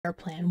care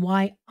plan,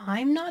 why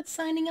I'm not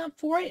signing up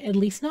for it, at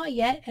least not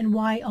yet, and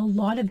why a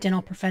lot of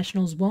dental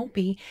professionals won't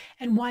be,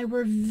 and why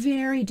we're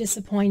very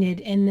disappointed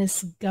in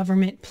this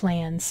government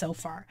plan so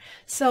far.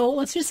 So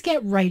let's just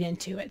get right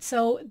into it.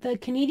 So the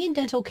Canadian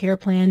Dental Care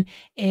Plan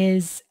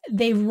is,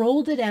 they've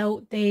rolled it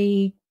out.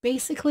 They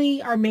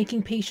basically are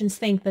making patients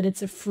think that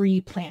it's a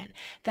free plan,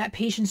 that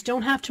patients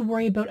don't have to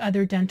worry about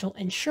other dental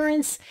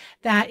insurance,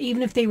 that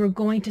even if they were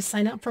going to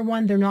sign up for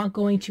one, they're not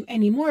going to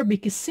anymore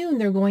because soon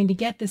they're going to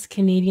get this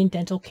Canadian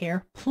Dental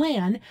Care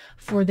Plan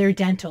for their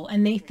dental,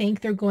 and they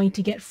think they're going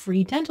to get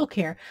free dental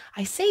care.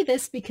 I say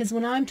this because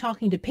when I'm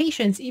talking to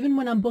patients, even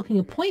when I'm booking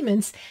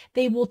appointments,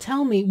 they will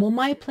tell me, well,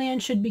 my plan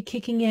should be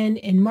kicking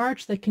in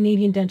March, the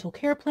Canadian Dental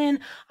Care Plan.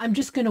 I'm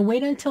just going to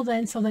wait until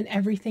then, so then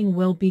everything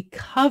will be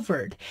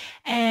covered.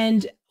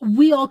 And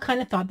we all kind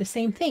of thought the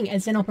same thing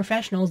as dental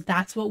professionals.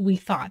 That's what we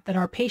thought, that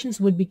our patients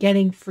would be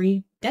getting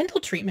free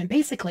dental treatment,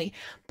 basically.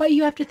 But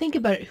you have to think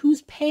about it.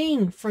 Who's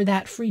paying for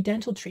that free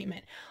dental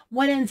treatment?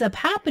 What ends up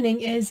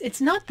happening is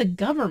it's not the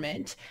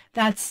government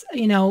that's,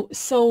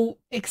 so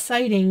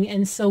exciting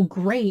and so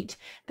great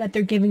that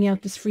they're giving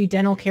out this free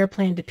dental care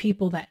plan to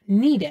people that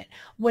need it.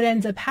 What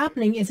ends up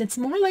happening is it's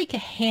more like a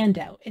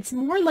handout. It's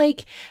more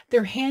like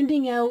they're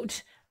handing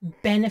out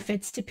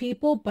benefits to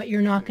people, but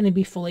you're not going to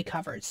be fully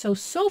covered. So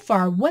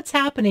far, what's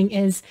happening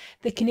is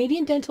the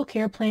Canadian Dental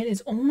Care Plan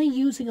is only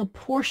using a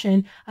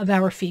portion of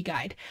our fee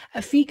guide.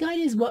 A fee guide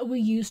is what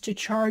we use to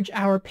charge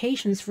our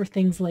patients for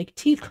things like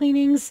teeth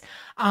cleanings,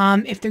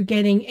 if they're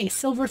getting a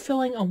silver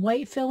filling, a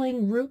white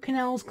filling, root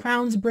canals,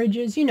 crowns,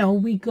 bridges,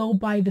 we go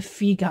by the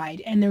fee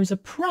guide, and there's a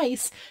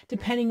price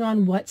depending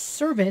on what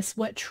service,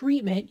 what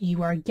treatment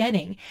you are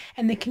getting.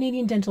 And the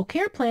Canadian Dental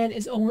Care Plan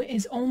is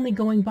only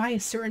going by a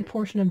certain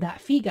portion of that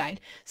fee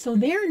guide. So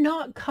they're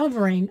not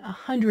covering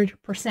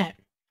 100%.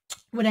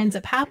 What ends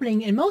up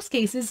happening in most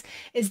cases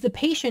is the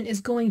patient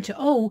is going to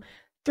owe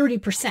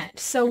 30%.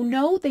 So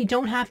no, they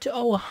don't have to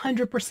owe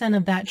 100%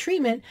 of that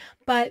treatment,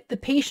 but the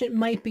patient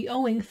might be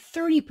owing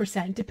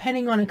 30%,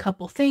 depending on a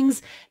couple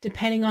things,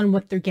 depending on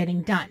what they're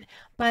getting done.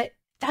 But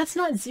that's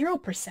not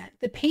 0%.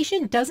 The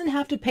patient doesn't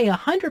have to pay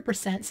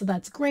 100%, so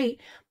that's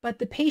great, but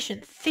the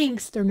patient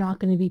thinks they're not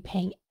going to be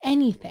paying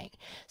anything.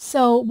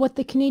 So what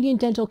the Canadian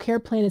Dental Care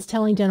Plan is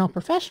telling dental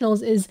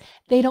professionals is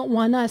they don't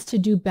want us to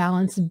do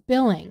balanced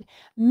billing,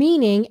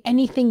 meaning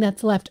anything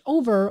that's left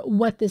over,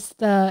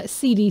 the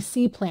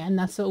CDC plan,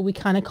 that's what we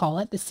kind of call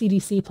it, the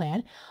CDC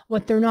plan,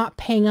 what they're not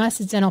paying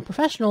us as dental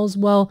professionals,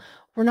 well,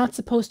 we're not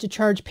supposed to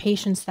charge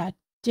patients that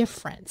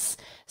difference.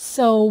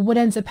 So what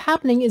ends up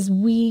happening is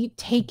we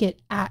take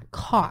it at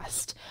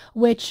cost,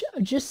 which,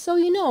 just so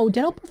you know,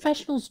 dental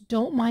professionals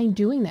don't mind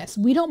doing this.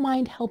 We don't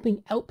mind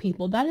helping out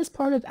people. That is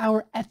part of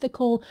our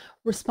ethical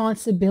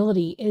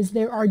responsibility. Is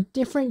there are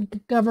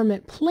different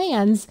government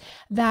plans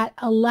that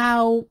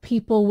allow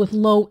people with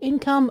low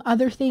income,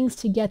 other things,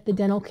 to get the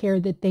dental care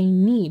that they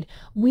need.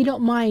 We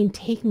don't mind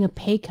taking a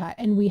pay cut,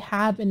 and we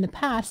have in the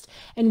past,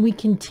 and we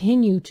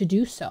continue to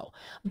do so.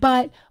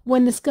 But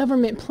when this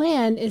government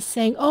plan is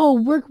saying,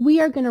 oh, we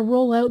are going to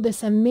roll out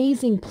this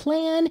amazing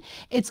plan,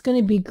 it's going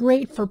to be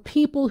great for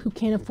people who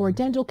can't afford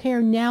dental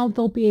care, now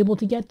they'll be able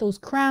to get those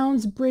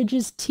crowns,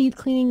 bridges, teeth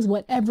cleanings,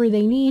 whatever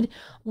they need.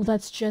 Well,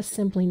 that's just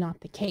simply not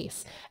the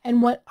case.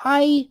 And what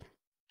I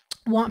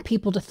want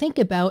people to think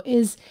about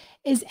is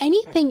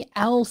anything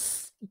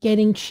else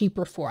getting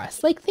cheaper for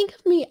us? Like, think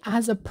of me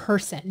as a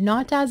person,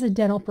 not as a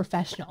dental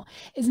professional.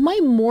 Is my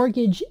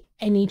mortgage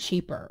any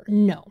cheaper?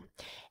 No.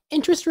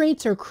 Interest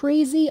rates are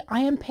crazy. I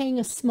am paying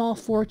a small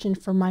fortune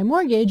for my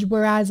mortgage,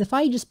 whereas if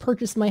I just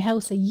purchased my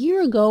house a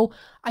year ago,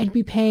 I'd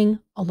be paying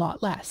a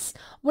lot less.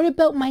 What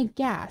about my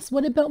gas?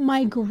 What about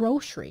my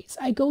groceries?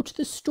 I go to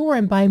the store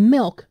and buy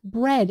milk,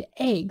 bread,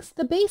 eggs,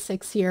 the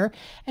basics here,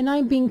 and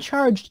I'm being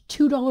charged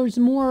 $2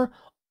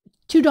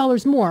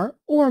 more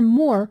or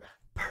more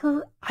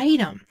per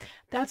item.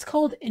 That's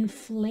called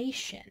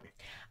inflation.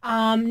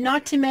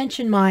 Not to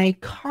mention my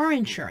car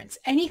insurance,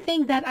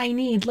 anything that I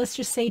need. Let's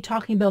just say,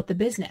 talking about the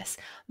business,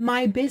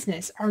 my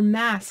business are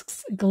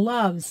masks,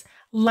 gloves,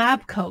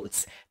 lab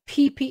coats,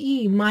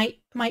 PPE,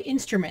 my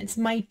instruments,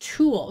 my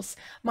tools,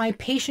 my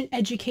patient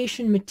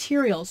education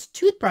materials,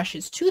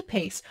 toothbrushes,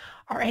 toothpaste.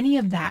 Are any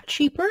of that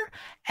cheaper?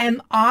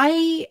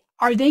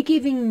 Are they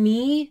giving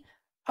me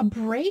a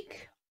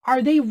break?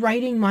 Are they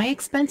writing my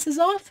expenses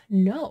off?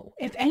 No.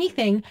 If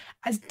anything,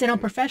 as dental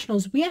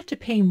professionals, we have to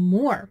pay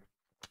more.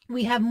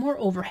 We have more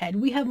overhead.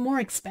 We have more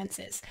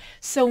expenses.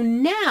 So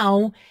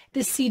now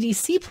the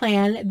CDC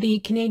plan, the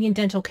Canadian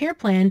Dental Care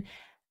Plan,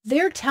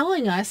 they're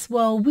telling us,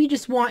 well, we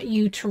just want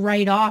you to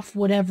write off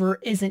whatever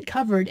isn't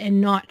covered and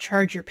not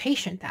charge your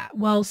patient that.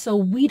 Well, so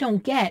we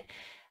don't get,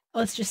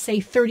 let's just say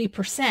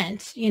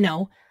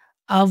 30%,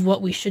 of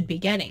what we should be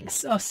getting.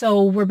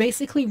 So we're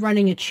basically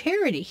running a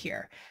charity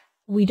here.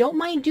 We don't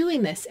mind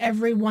doing this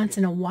every once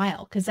in a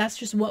while because that's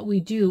just what we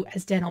do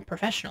as dental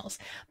professionals.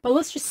 But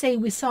let's just say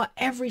we saw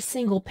every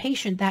single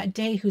patient that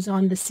day who's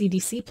on the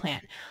CDC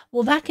plan.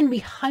 Well, that can be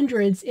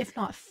hundreds, if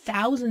not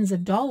thousands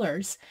of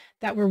dollars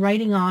that we're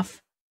writing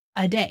off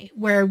a day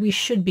where we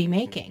should be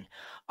making.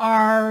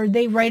 Are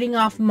they writing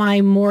off my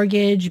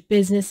mortgage,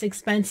 business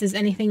expenses,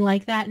 anything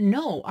like that?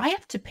 No, I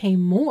have to pay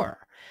more.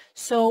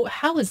 So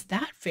how is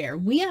that fair?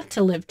 We have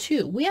to live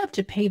too. We have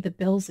to pay the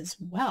bills as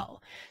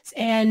well.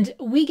 And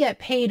we get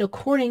paid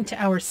according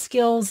to our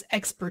skills,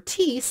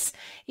 expertise.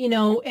 You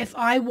know, if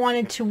I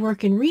wanted to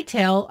work in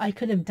retail, I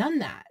could have done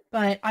that.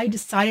 But I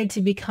decided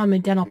to become a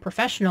dental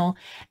professional,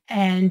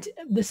 and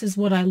this is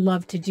what I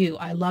love to do.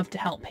 I love to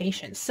help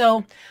patients.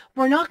 So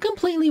we're not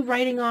completely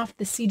writing off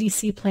the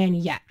CDC plan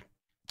yet.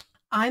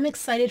 I'm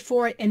excited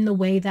for it in the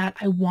way that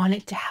I want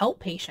it to help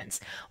patients.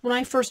 When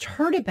I first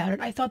heard about it,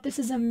 I thought this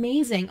is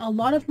amazing. A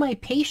lot of my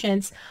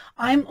patients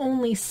I'm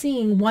only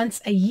seeing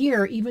once a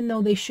year, even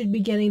though they should be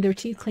getting their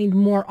teeth cleaned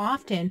more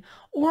often,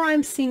 or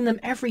I'm seeing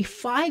them every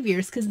 5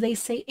 years because they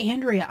say,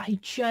 Andrea, I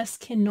just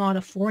cannot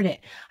afford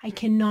it. I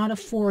cannot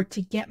afford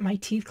to get my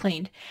teeth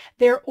cleaned.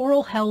 Their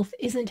oral health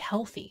isn't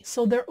healthy,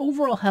 so their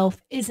overall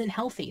health isn't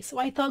healthy. So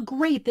I thought,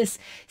 great, this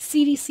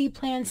CDC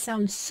plan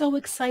sounds so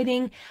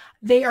exciting.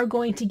 They are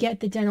going to get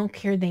the dental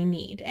care they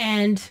need.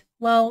 And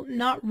well,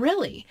 not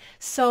really.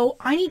 So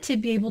I need to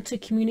be able to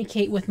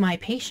communicate with my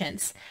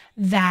patients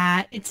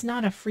that it's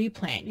not a free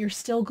plan. You're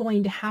still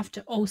going to have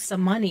to owe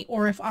some money.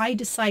 Or if I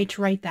decide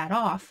to write that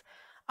off,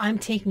 I'm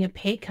taking a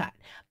pay cut.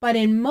 But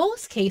in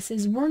most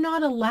cases, we're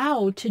not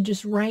allowed to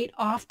just write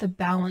off the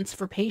balance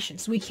for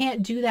patients. We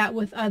can't do that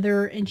with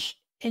other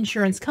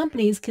insurance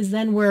companies, because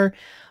then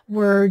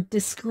we're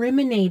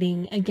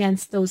discriminating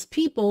against those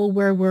people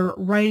where we're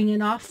writing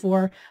it off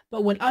for.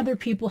 But when other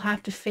people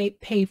have to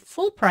pay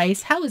full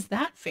price, how is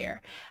that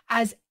fair?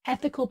 As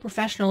ethical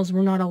professionals,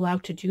 we're not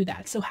allowed to do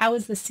that. So how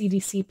is the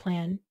CDC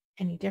plan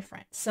any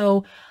different?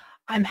 So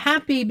I'm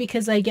happy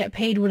because I get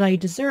paid what I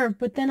deserve,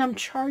 but then I'm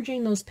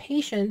charging those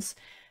patients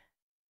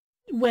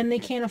when they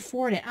can't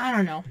afford it. I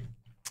don't know.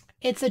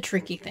 It's a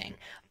tricky thing.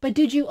 But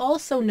did you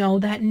also know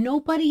that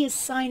nobody is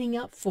signing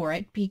up for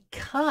it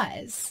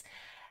because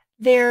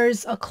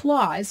there's a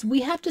clause?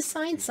 We have to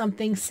sign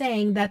something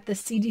saying that the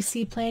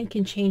CDC plan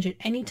can change at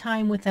any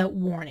time without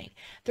warning.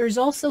 There's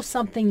also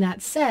something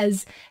that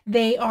says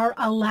they are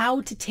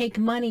allowed to take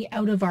money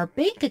out of our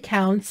bank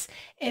accounts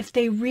if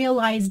they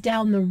realize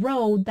down the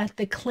road that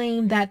the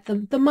claim that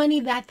the money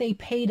that they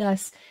paid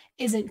us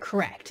isn't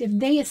correct. If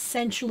they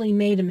essentially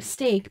made a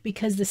mistake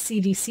because the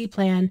CDC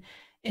plan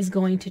is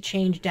going to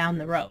change down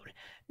the road.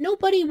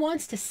 Nobody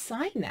wants to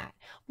sign that.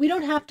 We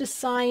don't have to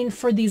sign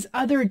for these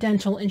other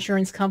dental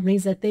insurance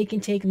companies that they can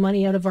take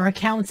money out of our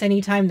accounts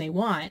anytime they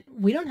want.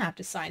 We don't have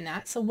to sign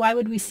that. So why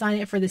would we sign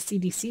it for the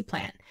CDC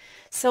plan?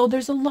 So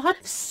there's a lot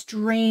of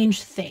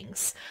strange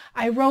things.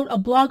 I wrote a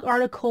blog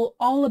article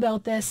all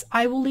about this.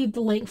 I will leave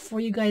the link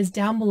for you guys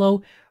down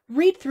below.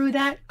 Read through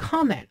that,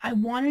 comment. I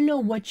want to know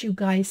what you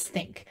guys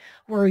think.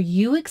 Were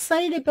you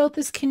excited about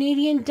this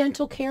Canadian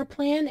dental care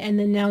plan and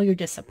then now you're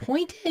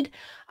disappointed?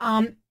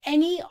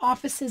 Any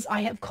offices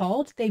I have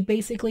called, they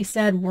basically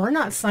said, we're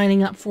not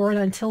signing up for it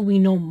until we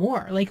know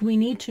more. Like, we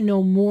need to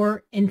know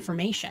more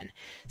information.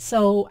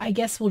 So I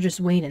guess we'll just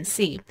wait and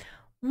see.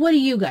 What do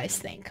you guys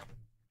think?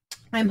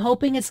 I'm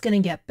hoping it's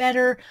going to get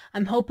better.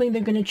 I'm hoping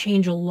they're going to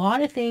change a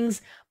lot of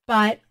things,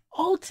 but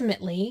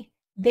ultimately,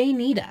 they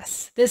need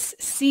us. This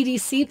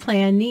CDC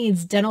plan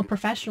needs dental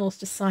professionals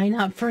to sign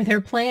up for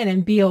their plan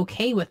and be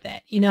okay with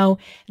it. You know,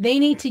 they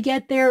need to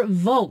get their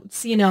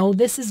votes. You know,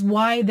 this is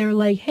why they're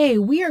like, hey,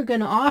 we are going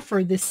to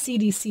offer this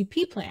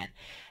CDCP plan.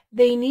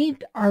 They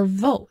need our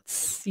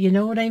votes. You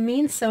know what I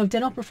mean? So if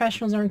dental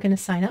professionals aren't going to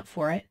sign up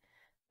for it,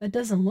 that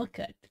doesn't look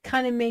good. It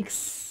kind of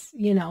makes,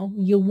 you know,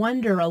 you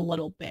wonder a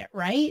little bit,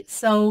 right?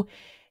 So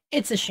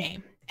it's a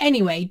shame.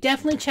 Anyway,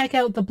 definitely check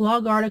out the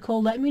blog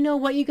article. Let me know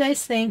what you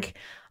guys think.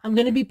 I'm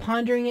going to be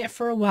pondering it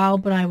for a while,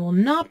 but I will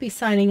not be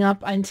signing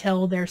up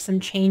until there's some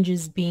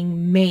changes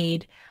being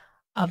made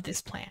of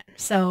this plan.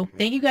 So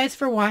thank you guys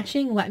for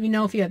watching. Let me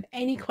know if you have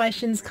any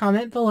questions,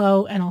 comment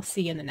below, and I'll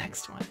see you in the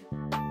next one.